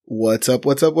What's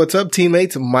up,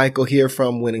 teammates? Michael here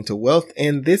from Winning to Wealth,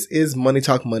 and this is Money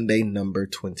Talk Monday number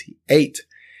 28.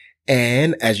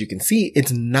 And as you can see,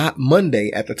 it's not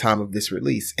Monday at the time of this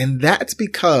release. And that's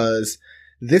because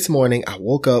this morning I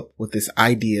woke up with this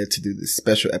idea to do this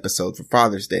special episode for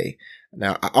Father's Day.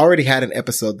 Now, I already had an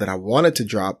episode that I wanted to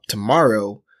drop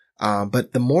tomorrow,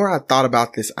 but the more I thought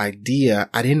about this idea,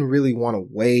 I didn't really want to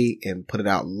wait and put it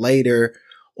out later,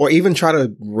 or even try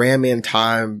to ram in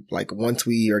time, like once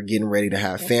we are getting ready to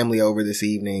have family over this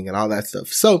evening and all that stuff.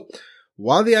 So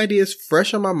while the idea is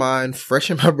fresh on my mind,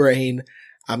 fresh in my brain,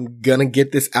 I'm gonna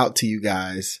get this out to you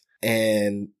guys.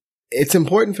 And it's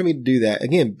important for me to do that,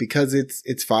 again, because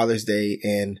it's Father's Day,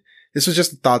 and this was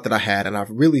just a thought that I had, and I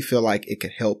really feel like it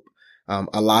could help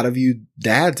a lot of you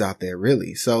dads out there,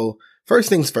 really. So first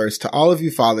things first, to all of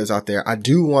you fathers out there, I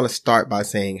do want to start by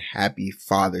saying happy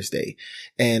Father's Day.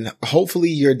 And hopefully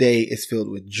your day is filled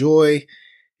with joy,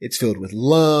 it's filled with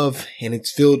love, and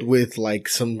it's filled with like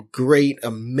some great,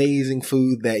 amazing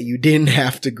food that you didn't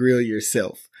have to grill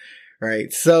yourself,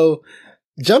 right? So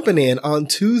jumping in on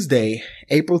Tuesday,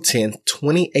 April 10th,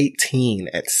 2018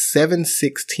 at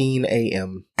 7:16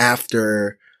 a.m.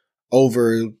 after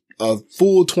over a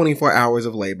full 24 hours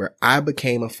of labor, I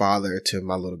became a father to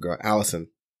my little girl, Allison.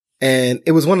 And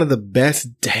it was one of the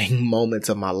best dang moments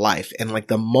of my life. And like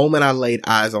the moment I laid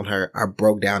eyes on her, I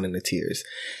broke down into tears.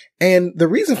 And the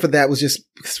reason for that was just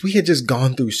because we had just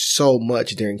gone through so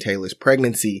much during Taylor's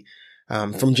pregnancy,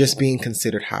 from just being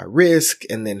considered high risk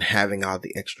and then having all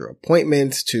the extra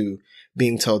appointments to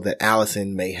being told that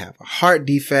Allison may have a heart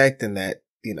defect and that,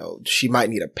 you know, she might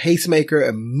need a pacemaker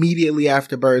immediately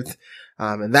after birth.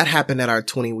 And that happened at our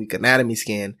 20-week anatomy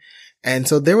scan. And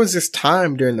so there was this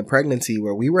time during the pregnancy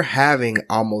where we were having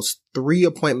almost 3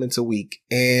 appointments a week,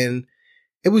 and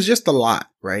it was just a lot,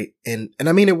 right? And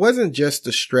I mean, it wasn't just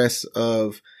the stress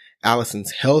of Allison's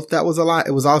health that was a lot.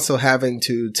 It was also having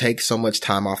to take so much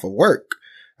time off of work,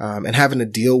 and having to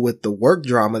deal with the work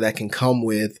drama that can come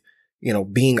with, you know,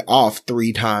 being off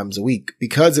 3 times a week.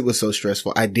 Because it was so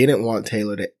stressful, I didn't want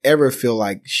Taylor to ever feel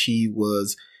like she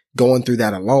was going through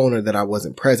that alone or that I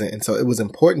wasn't present. And so it was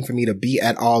important for me to be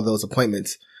at all those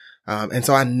appointments. And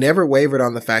so I never wavered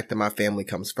on the fact that my family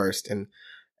comes first. And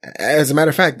as a matter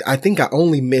of fact, I think I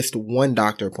only missed 1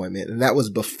 doctor appointment, and that was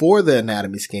before the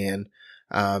anatomy scan.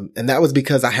 And that was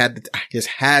because I just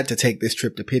had to take this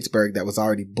trip to Pittsburgh that was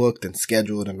already booked and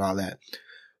scheduled and all that.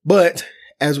 But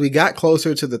as we got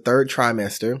closer to the 3rd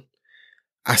trimester,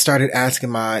 I started asking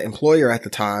my employer at the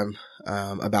time,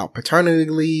 about paternity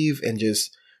leave and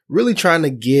just really trying to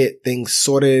get things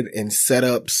sorted and set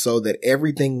up so that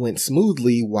everything went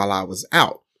smoothly while I was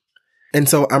out. And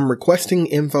so I'm requesting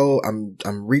info. I'm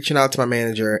reaching out to my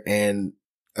manager, and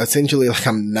essentially like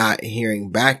I'm not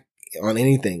hearing back on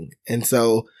anything. And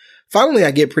so finally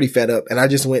I get pretty fed up, and I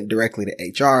just went directly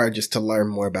to HR just to learn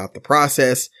more about the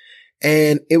process.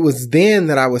 And it was then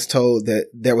that I was told that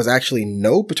there was actually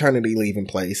no paternity leave in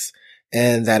place,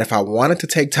 and that if I wanted to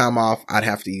take time off, I'd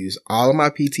have to use all of my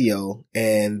PTO,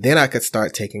 and then I could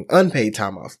start taking unpaid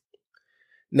time off.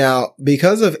 Now,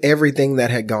 because of everything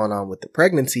that had gone on with the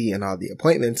pregnancy and all the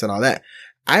appointments and all that,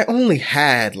 I only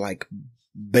had like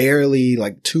barely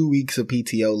like 2 weeks of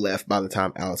PTO left by the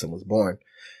time Allison was born.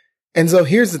 And so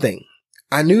here's the thing.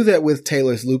 I knew that with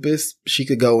Taylor's lupus, she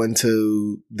could go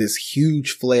into this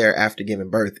huge flare after giving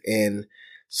birth. And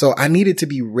so I needed to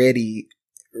be ready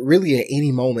really at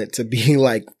any moment to be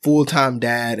like full-time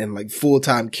dad and like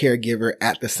full-time caregiver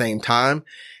at the same time.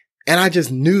 And I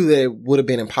just knew that it would have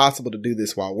been impossible to do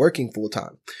this while working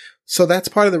full-time. So that's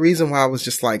part of the reason why I was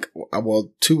just like,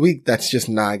 well, 2 weeks, that's just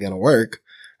not going to work.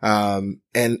 And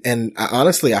I,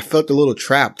 honestly, I felt a little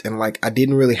trapped, and like I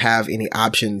didn't really have any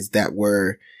options that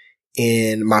were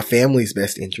in my family's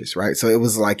best interest, right? So it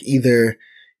was like either,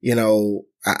 you know,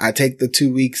 I take the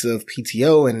 2 weeks of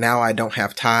PTO and now I don't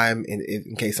have time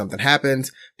in case something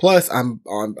happens. Plus I'm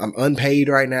unpaid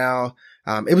right now.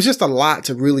 It was just a lot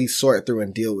to really sort through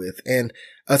and deal with. And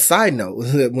a side note,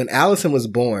 when Allison was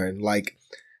born, like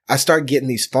I started getting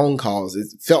these phone calls.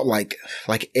 It felt like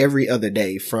every other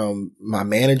day from my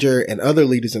manager and other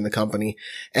leaders in the company.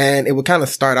 And it would kind of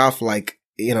start off like,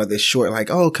 you know, this short,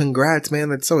 like, oh, congrats, man.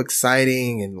 That's so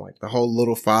exciting. And like the whole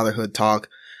little fatherhood talk.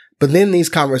 But then these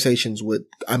conversations would,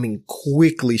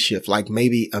 quickly shift, like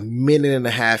maybe a minute and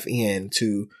a half in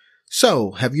to,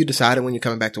 so have you decided when you're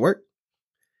coming back to work?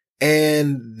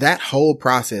 And that whole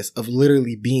process of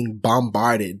literally being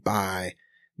bombarded by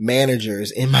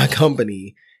managers in my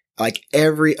company, like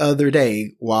every other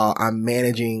day while I'm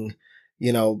managing,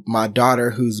 you know, my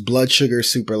daughter whose blood sugar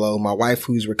is super low, my wife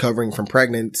who's recovering from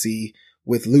pregnancy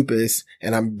with lupus,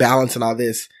 and I'm balancing all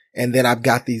this. And then I've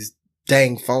got these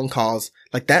dang phone calls.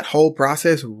 Like that whole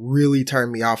process really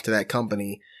turned me off to that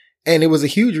company. And it was a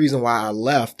huge reason why I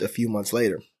left a few months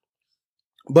later.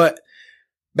 But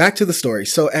back to the story.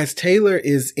 So as Taylor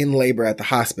is in labor at the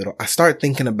hospital, I start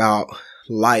thinking about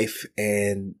life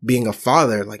and being a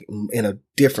father, like in a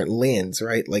different lens,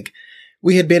 right? Like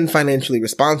we had been financially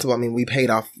responsible. I mean, we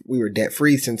were debt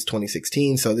free since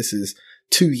 2016. So this is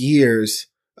 2 years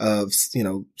of,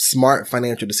 smart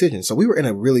financial decisions. So we were in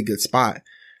a really good spot.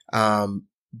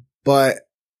 But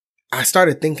I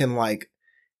started thinking like,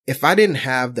 if I didn't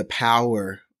have the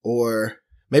power, or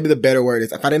maybe the better word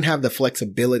is if I didn't have the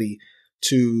flexibility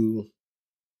to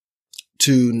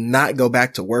not go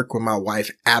back to work when my wife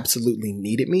absolutely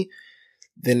needed me,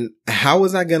 then how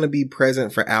was I going to be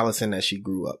present for Allison as she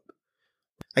grew up?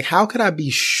 Like, how could I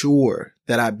be sure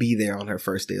that I'd be there on her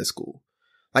first day of school?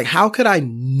 Like, how could I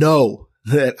know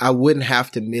that I wouldn't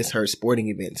have to miss her sporting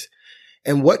events?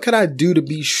 And what could I do to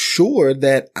be sure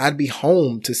that I'd be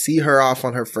home to see her off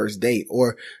on her first date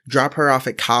or drop her off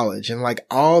at college and like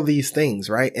all these things,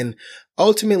 right? And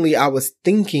ultimately I was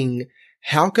thinking,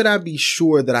 how could I be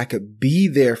sure that I could be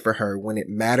there for her when it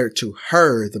mattered to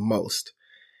her the most?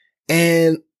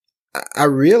 And I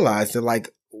realized that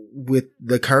like with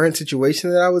the current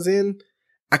situation that I was in,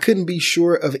 I couldn't be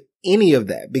sure of any of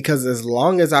that, because as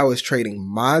long as I was trading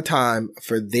my time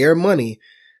for their money,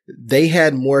 they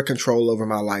had more control over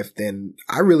my life than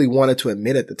I really wanted to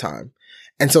admit at the time.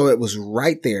 And so it was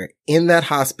right there in that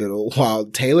hospital while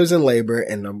Taylor's in labor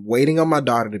and I'm waiting on my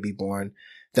daughter to be born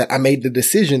that I made the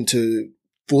decision to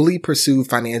fully pursue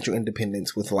financial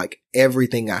independence with like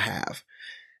everything I have.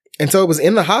 And so it was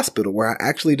in the hospital where I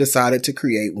actually decided to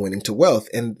create Winning to Wealth.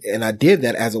 And I did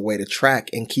that as a way to track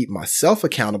and keep myself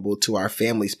accountable to our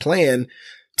family's plan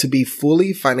to be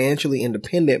fully financially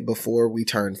independent before we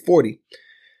turned 40.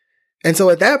 And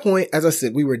so at that point, as I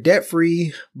said, we were debt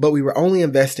free, but we were only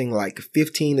investing like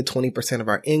 15 to 20% of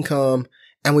our income,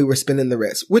 and we were spending the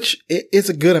rest, which is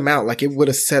a good amount. Like it would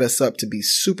have set us up to be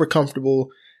super comfortable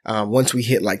once we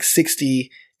hit like 60,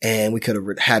 and we could have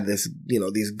had this,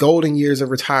 these golden years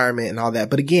of retirement and all that.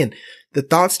 But again, the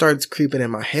thought starts creeping in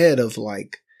my head of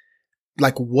like,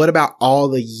 what about all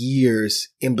the years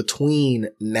in between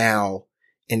now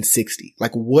and 60?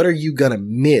 Like, what are you going to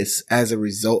miss as a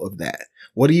result of that?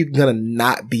 What are you going to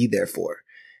not be there for?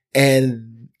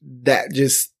 And that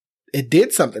it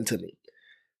did something to me.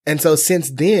 And so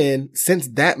since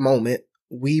that moment,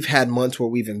 we've had months where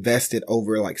we've invested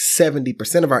over like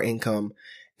 70% of our income.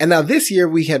 And now this year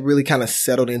we had really kind of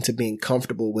settled into being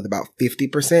comfortable with about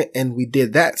 50%. And we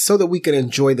did that so that we could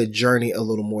enjoy the journey a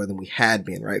little more than we had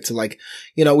been, right? So like,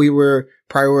 we were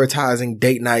prioritizing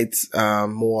date nights,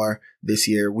 more this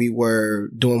year. We were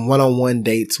doing one-on-one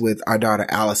dates with our daughter,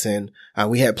 Allison.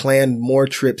 We had planned more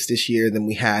trips this year than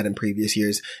we had in previous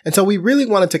years. And so we really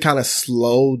wanted to kind of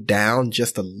slow down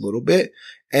just a little bit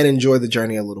and enjoy the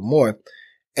journey a little more.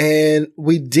 And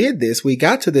we did this. We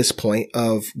got to this point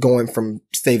of going from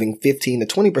saving 15 to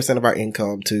 20% of our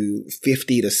income to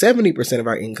 50 to 70% of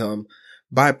our income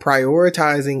by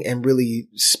prioritizing and really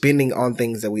spending on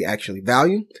things that we actually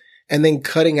value, and then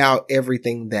cutting out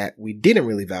everything that we didn't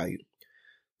really value.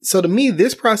 So to me,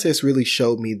 this process really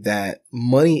showed me that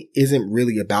money isn't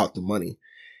really about the money.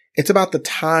 It's about the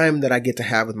time that I get to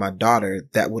have with my daughter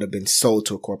that would have been sold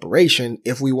to a corporation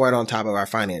if we weren't on top of our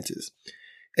finances.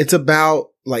 It's about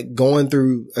like going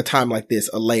through a time like this,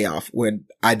 a layoff, where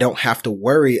I don't have to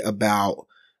worry about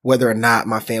whether or not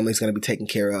my family's going to be taken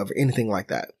care of or anything like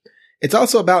that. It's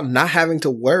also about not having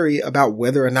to worry about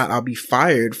whether or not I'll be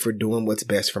fired for doing what's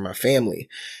best for my family.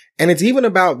 And it's even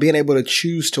about being able to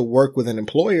choose to work with an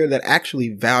employer that actually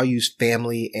values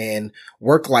family and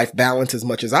work-life balance as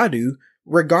much as I do,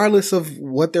 regardless of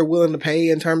what they're willing to pay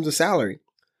in terms of salary.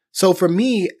 So for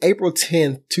me, April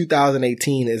 10th,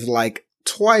 2018 is like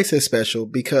twice as special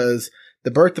because the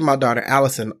birth of my daughter,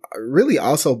 Allison, really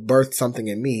also birthed something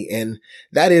in me. And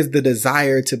that is the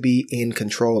desire to be in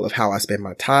control of how I spend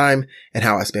my time and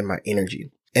how I spend my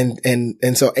energy.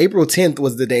 And so April 10th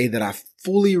was the day that I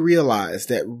fully realized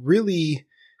that really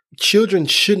children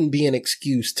shouldn't be an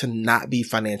excuse to not be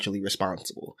financially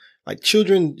responsible. Like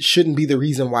children shouldn't be the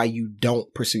reason why you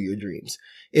don't pursue your dreams.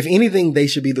 If anything, they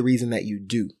should be the reason that you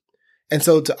do. And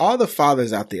so to all the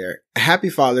fathers out there, happy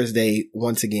Father's Day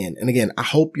once again. And again, I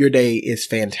hope your day is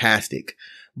fantastic,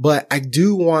 but I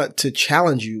do want to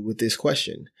challenge you with this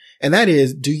question. And that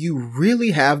is, do you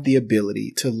really have the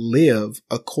ability to live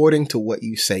according to what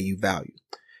you say you value?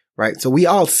 Right? So we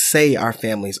all say our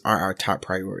families are our top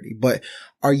priority, but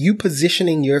are you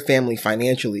positioning your family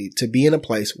financially to be in a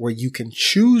place where you can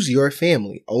choose your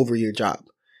family over your job?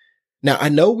 Now, I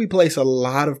know we place a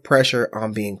lot of pressure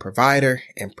on being provider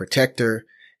and protector,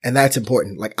 and that's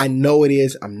important. Like, I know it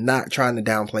is. I'm not trying to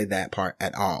downplay that part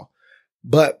at all.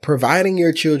 But providing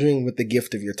your children with the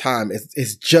gift of your time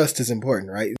is just as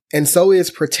important, right? And so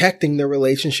is protecting the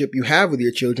relationship you have with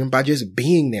your children by just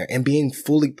being there and being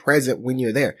fully present when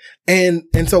you're there. And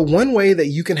so one way that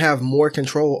you can have more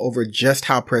control over just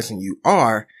how present you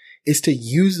are is to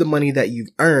use the money that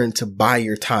you've earned to buy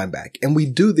your time back. And we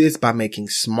do this by making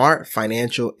smart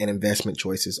financial and investment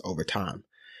choices over time.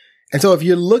 And so if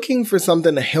you're looking for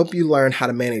something to help you learn how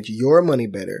to manage your money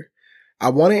better, I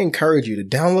want to encourage you to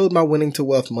download my Winning to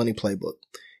Wealth Money Playbook.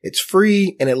 It's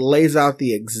free and it lays out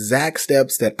the exact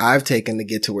steps that I've taken to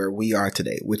get to where we are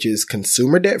today, which is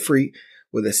consumer debt free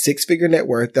with a 6-figure net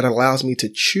worth that allows me to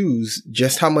choose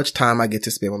just how much time I get to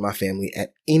spend with my family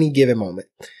at any given moment.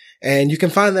 And you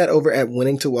can find that over at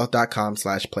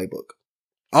winningtowealth.com/playbook.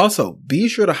 Also, be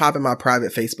sure to hop in my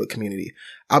private Facebook community.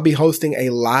 I'll be hosting a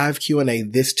live Q&A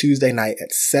this Tuesday night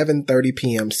at 7:30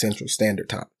 p.m. Central Standard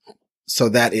Time. So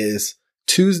that is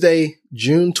Tuesday,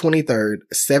 June 23rd,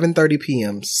 7:30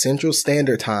 p.m. Central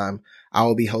Standard Time. I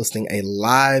will be hosting a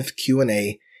live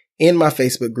Q&A in my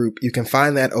Facebook group. You can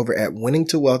find that over at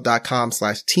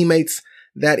winningtowealth.com/teammates.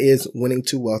 That is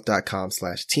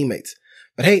winningtowealth.com/teammates.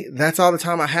 But hey, that's all the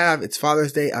time I have. It's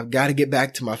Father's Day. I've got to get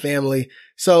back to my family.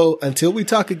 So until we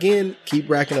talk again, keep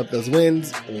racking up those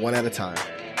wins one at a time.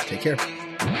 Take care.